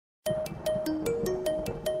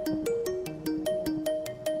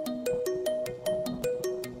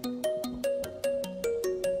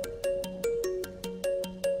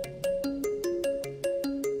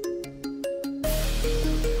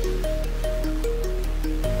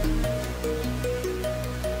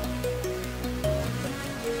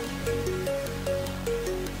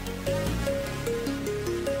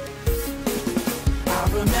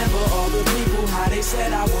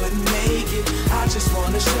said I wouldn't make it. I just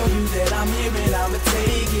wanna show you that I'm here and I'ma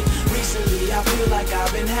take it. Recently I feel like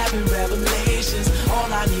I've been having revelations. All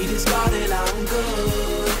I need is God and I'm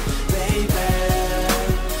good, baby.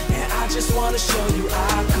 And I just wanna show you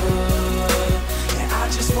I could. And I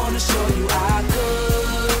just wanna show you I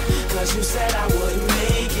could. Cause you said I wouldn't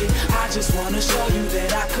make it. I just wanna show you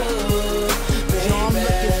that I could, baby. Yo, I'm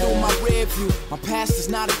looking through my rear view. My past is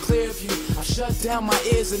not a clear view. I've shut down my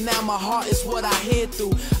ears and now my heart is what I hear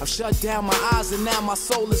through. I've shut down my eyes and now my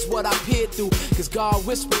soul is what I peer through. Cause God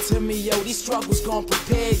whispered to me, yo, these struggles gon'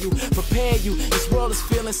 prepare you, prepare you. This world is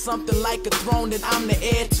feeling something like a throne that I'm the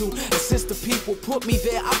heir to. And since the people put me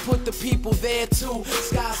there, I put the people there too.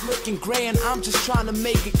 Sky's looking gray and I'm just trying to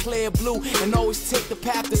make it clear blue. And always take the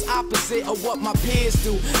path that's opposite of what my peers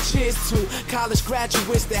do. Cheers to college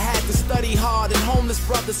graduates that had to study hard, and homeless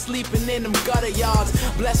brothers sleeping in them gutter yards.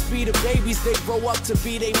 Blessed be the babies, they grow up to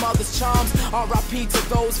be their mother's charms. R.I.P. to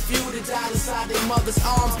those few that died inside their mother's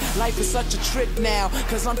arms. Life is such a trick now,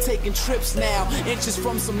 cause I'm taking trips now. Inches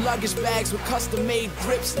from some luggage bags with custom made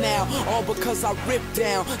grips now. All because I ripped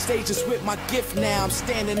down stages with my gift now. I'm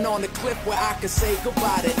standing on the cliff where I can say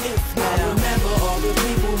goodbye to if now. I remember all the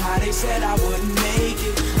people, how they said I wouldn't make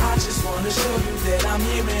it. I just wanna show you that I'm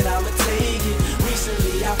here and I'ma take it.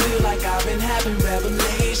 Recently I feel like I've been having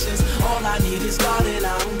revelations. All I need is God and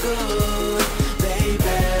I'm good,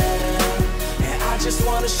 baby. And I just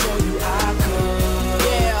wanna show you I could.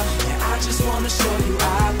 Yeah. And I just wanna show you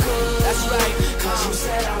I could. That's right. Cause you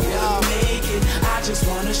said I wouldn't make it. I just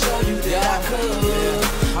wanna show you that I could.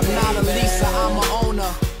 I'm not a Lisa, I'm a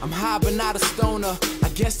owner. I'm high but not a stoner. I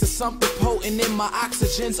guess there's something potent in my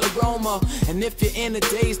oxygen's aroma. And if you're in a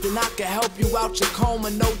daze, then I can help you out your coma.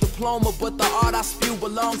 No diploma, but the art I spew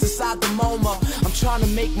belongs inside the MoMA. I'm trying to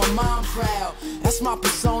make my mom proud. That's my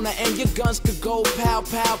persona. And your guns could go pow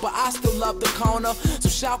pow, but I still love the corner. So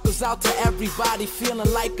shout goes out to everybody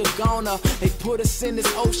feeling like a goner. They put us in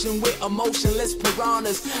this ocean with emotionless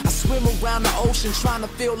piranhas. I swim around the ocean trying to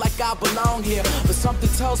feel like I belong here, but something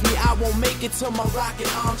tells me I won't make it to my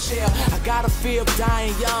rocking armchair. I got a fear of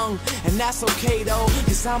dying young, and that's okay though,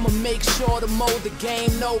 cause I'ma make sure to mold the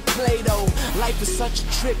game, no Play-Doh. Life is such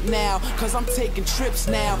a trip now, cause I'm taking trips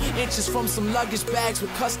now. Inches from some luggage bags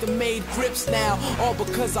with custom made grips now. All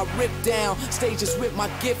because I ripped down stages with my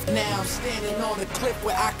gift now. I'm standing on a cliff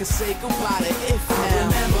where I can say goodbye to if now. I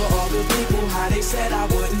remember all the people, how they said I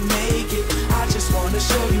wouldn't make it. I just wanna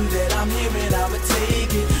show you that I'm here and I'ma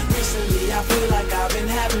take it. Recently I feel like I've been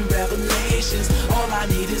having revelations. All I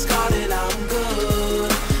need is God and I'm good,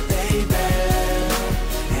 baby.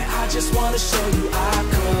 And I just wanna show you I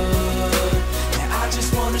could. And I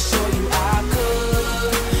just wanna show you I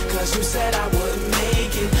could. Cause you said I wouldn't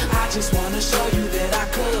make it. I just wanna show you that I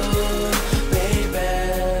could,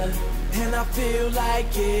 baby. And I feel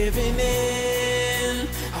like giving in.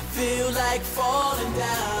 I feel like falling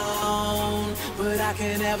down, but I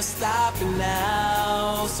can't ever stop it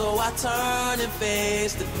now. So I turn and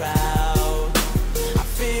face the crowd. I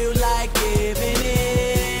feel like giving in.